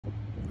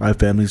All right,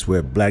 families, we're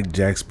at Black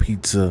Jack's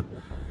Pizza.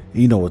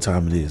 You know what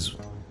time it is.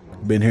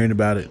 Been hearing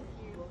about it.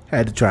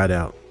 Had to try it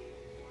out.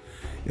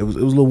 It was a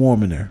little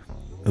warm in there.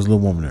 All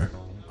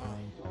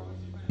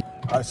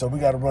right, so we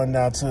got to run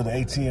down to the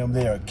ATM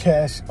there,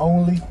 cash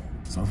only.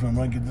 So if I'm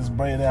gonna get this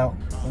bread out,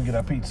 we're gonna get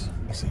our pizza.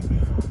 Let's see,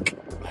 man.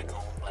 Like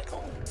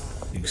on.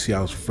 You can see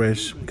I was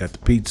fresh. We got the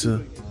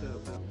pizza.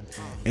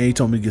 And he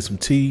told me to get some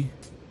tea.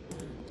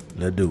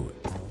 Let's do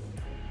it.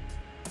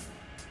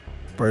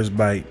 First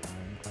bite.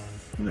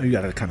 You know, you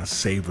gotta kind of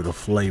savor the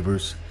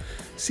flavors.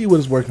 See what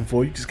is working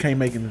for you. You just can't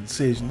make a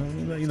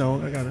decision. You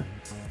know, I gotta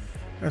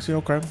say,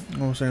 okay. You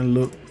know what I'm saying?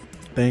 Look,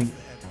 think,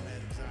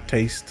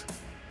 taste.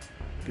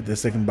 Get that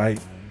second bite.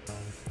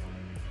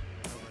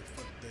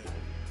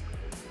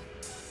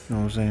 You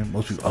know what I'm saying?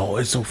 Most people, oh,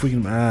 it's so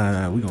freaking,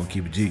 nah, we're gonna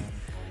keep it G.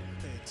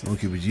 We're gonna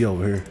keep it G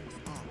over here.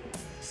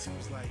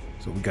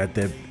 So we got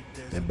that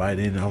bite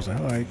in, and I was like,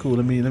 all right, cool.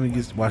 Let me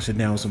wash it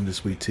down with some of this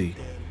sweet tea.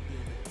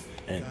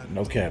 And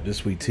no cap, this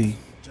sweet tea.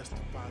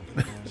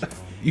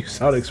 You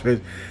saw the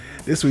expression.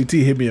 This sweet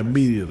tea hit me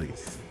immediately.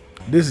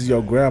 This is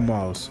your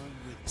grandma's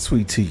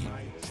sweet tea.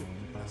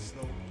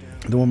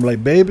 The woman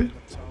like, baby,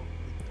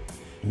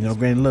 you know,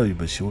 Granny love you,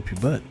 but she whoop your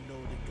butt.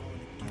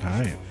 All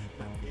right,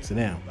 sit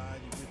down.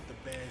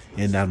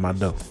 And out of my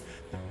dough.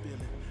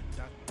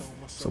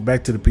 So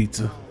back to the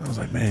pizza. I was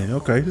like, man,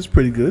 okay, it's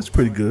pretty good. It's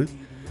pretty good.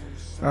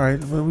 All right,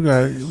 well, we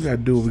gotta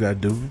do what we gotta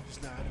do.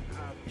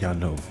 Y'all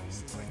know.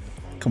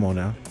 Come on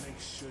now.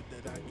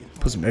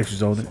 Put some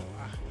extras on it,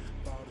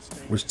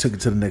 which took it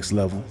to the next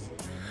level. You know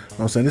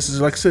what I'm saying? This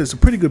is, like I said, it's a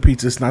pretty good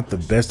pizza. It's not the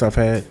best I've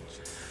had,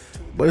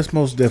 but it's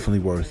most definitely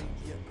worth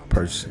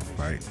purchasing,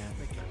 right?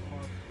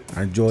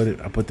 I enjoyed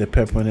it. I put that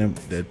pepper in there,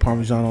 that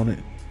Parmesan on it.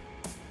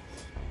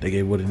 They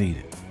gave what it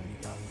needed.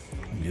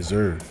 Yes,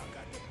 sir.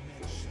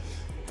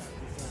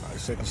 All right,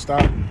 second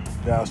stop,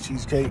 Val's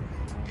Cheesecake.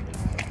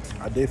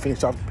 I did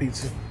finish off the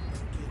pizza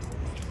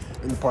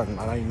in the parking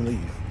lot. I didn't even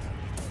leave.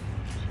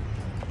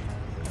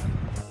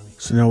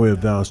 So now we're at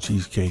Val's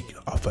Cheesecake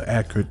off of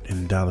Akron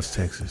in Dallas,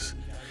 Texas.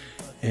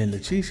 And the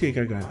cheesecake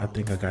I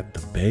think I got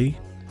the Bay,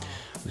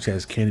 which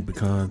has candy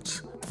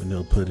pecans,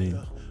 vanilla pudding,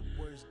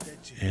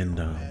 and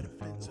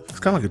it's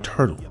kind of like a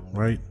turtle,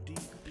 right?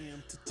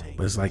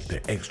 But it's like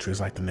the extra,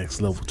 it's like the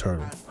next level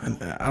turtle.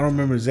 And I don't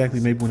remember exactly,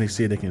 maybe when they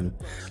see it, they can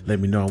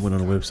let me know. I went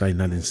on the website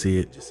and I didn't see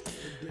it.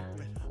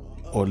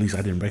 Or at least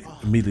I didn't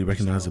immediately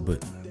recognize it,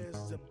 but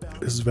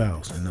this is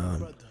Val's. And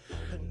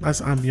nice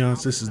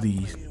ambiance. This is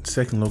the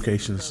second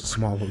location. It's a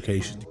small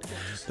location.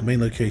 The main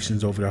location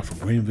is over there off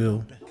of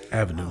Greenville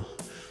Avenue.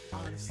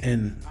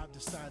 And,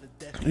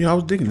 you know, I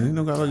was digging it. You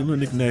know, got like little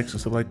knickknacks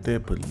and stuff like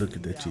that, but look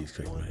at that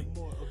cheesecake, man.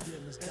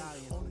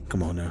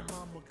 Come on now.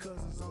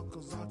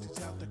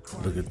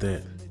 Look at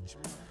that.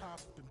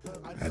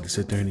 I had to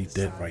sit there and eat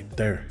that right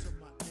there.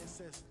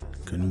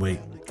 Couldn't wait.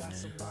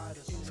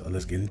 So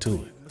let's get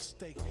into it.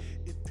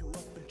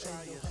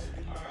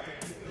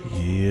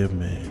 Yeah,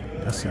 man.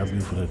 That's how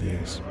beautiful that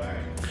is.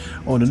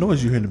 Oh, and the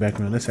noise you hear in the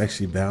background, that's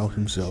actually Val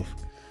himself.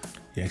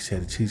 He actually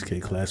had a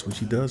cheesecake class, which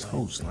he does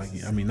host. Like,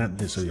 I mean, not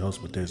necessarily host,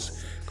 but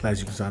there's a class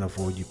you can sign up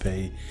for. You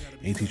pay,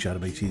 and he teach you how to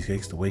make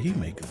cheesecakes the way he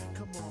make them.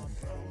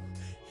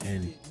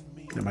 And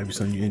that might be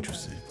something you're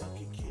interested in.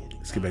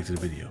 Let's get back to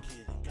the video.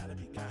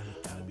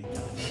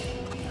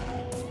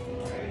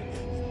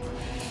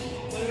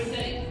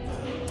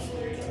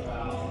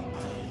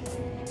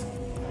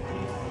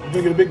 I'm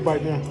making a big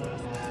bite now.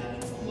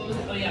 What was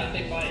it? Oh yeah,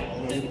 big bite.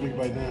 I'm making a big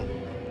bite now.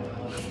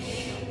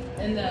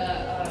 And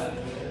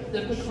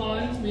the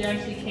pecans, we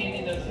actually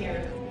candy those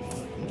here.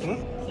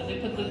 Mm-hmm. So they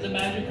put the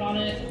magic on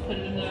it, put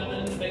it in the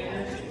oven, the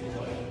baker.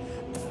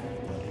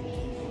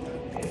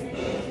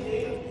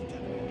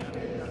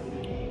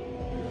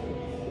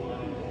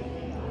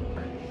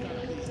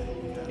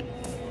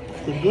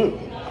 Pretty good.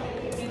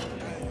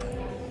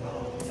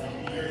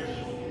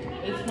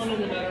 It's one of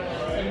the better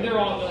ones. I mean, they're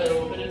all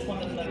good, but it's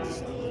one of the better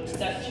ones.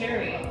 That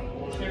cherry's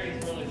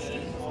really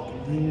good.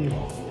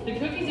 Mm. The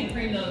cookies and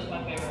cream, though, is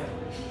my favorite.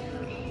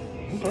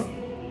 Okay.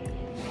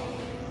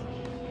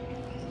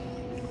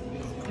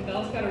 And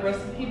Val's got a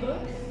recipe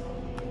book.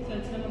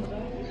 Says 10 on the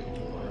back.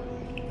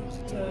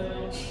 So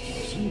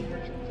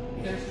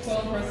there's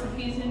 12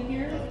 recipes in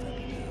here.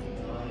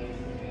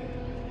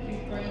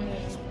 Brand new.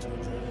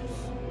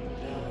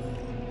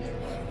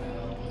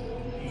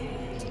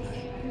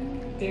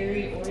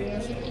 Berry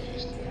Oreo.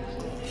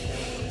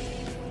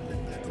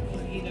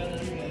 You know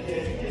that's good.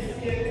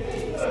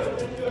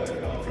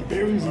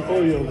 Berries and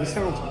Oreo. This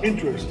sounds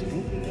interesting.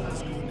 You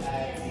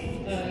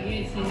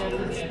ain't seen that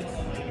with the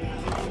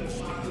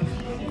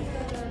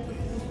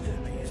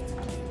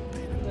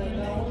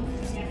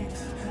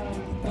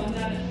on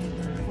that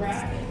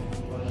rack.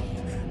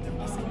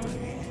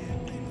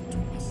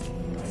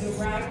 The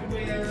rack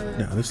where.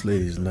 Now this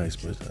lady is nice,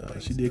 but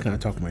she did kind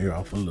of talk my ear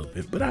off a little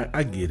bit. But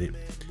I get it.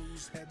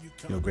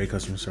 You know, great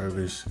customer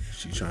service.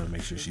 She's trying to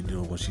make sure she's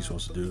doing what she's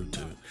supposed to do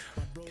to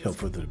help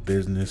further the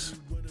business,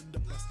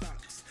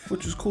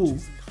 which is cool.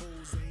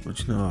 But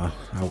you know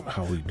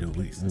how we do.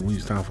 When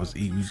it's time for us to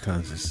eat, we just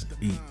kind of just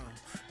eat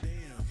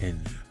and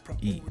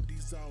eat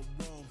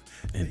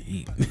and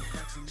eat. We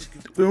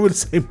don't really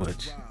say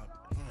much,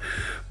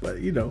 but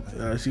you know,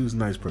 she was a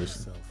nice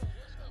person.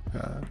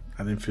 I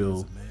didn't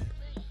feel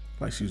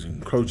like she was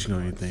encroaching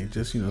on anything.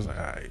 Just, you know, it's like,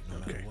 all right,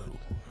 okay, cool.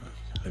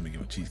 Let me get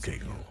my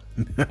cheesecake on.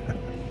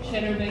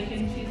 Cheddar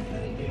bacon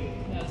cheesecake?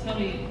 No, tell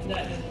me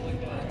that doesn't look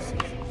good.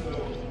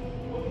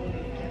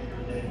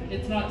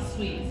 It's not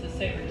sweet, it's a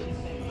savory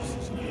cheesecake.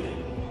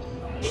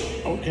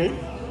 Okay.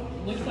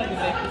 Looks like a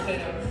baked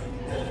potato.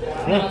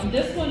 Now,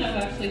 this one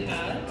I've actually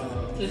had,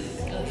 the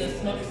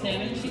smoked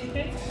salmon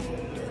cheesecake.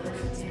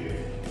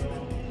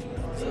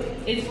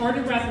 It's hard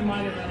to wrap your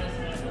mind around,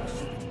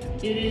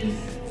 isn't it?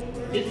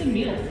 It's a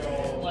meal.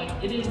 Like,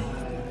 it is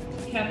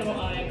capital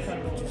I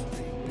incredible.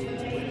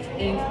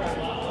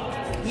 Incredible.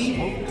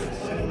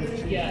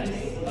 Yes,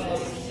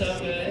 so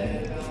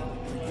good.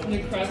 The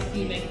crust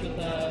you make with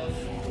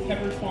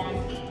pepper farm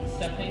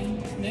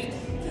stuffing mix.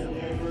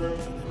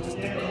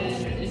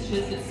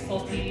 It's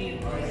salty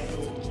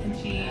and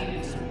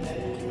cheese.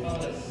 Oh,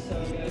 it's so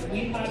good. We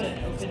had an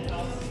open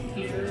house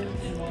here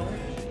in March,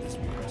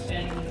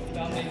 and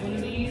Val made one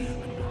of these,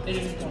 and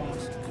it was gone.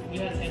 We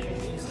had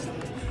samples,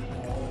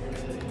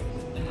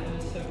 and it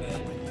was so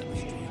good.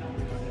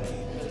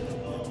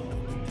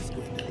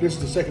 This is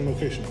the second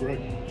location,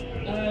 correct?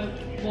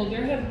 Well,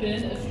 there have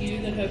been a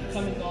few that have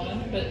come and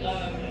gone, but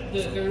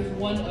there's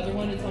one other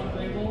one that's on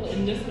Greenville,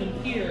 and this one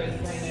here is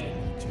brand new.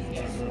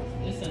 Yes,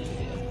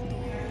 essentially.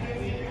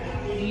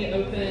 We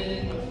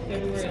opened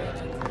February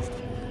 11th.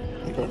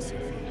 Okay.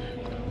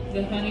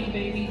 The honey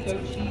baby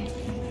goat cheese.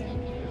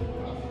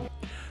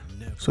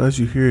 So as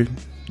you hear,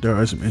 there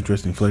are some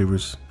interesting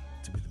flavors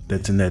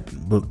that's in that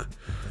book,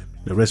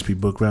 the recipe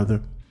book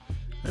rather,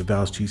 at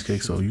Val's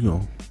Cheesecake. So you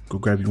know, go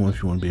grab you one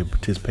if you want to be able to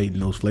participate in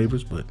those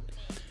flavors. But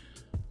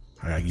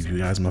I gotta give you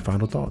guys my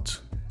final thoughts.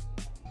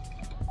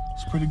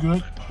 It's pretty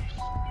good.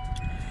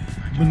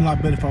 It'd been a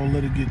lot better if I would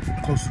let it get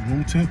close to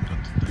room temp.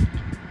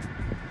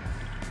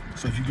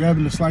 So if you're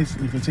grabbing the slice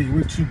and you can take it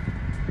with you,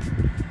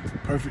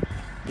 perfect.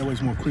 That way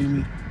it's more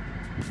creamy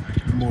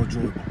and more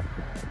enjoyable.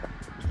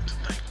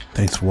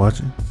 Thanks for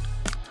watching.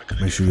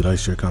 Make sure you like,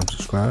 share, comment,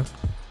 subscribe.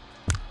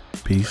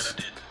 Peace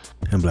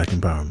and Black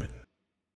empowerment.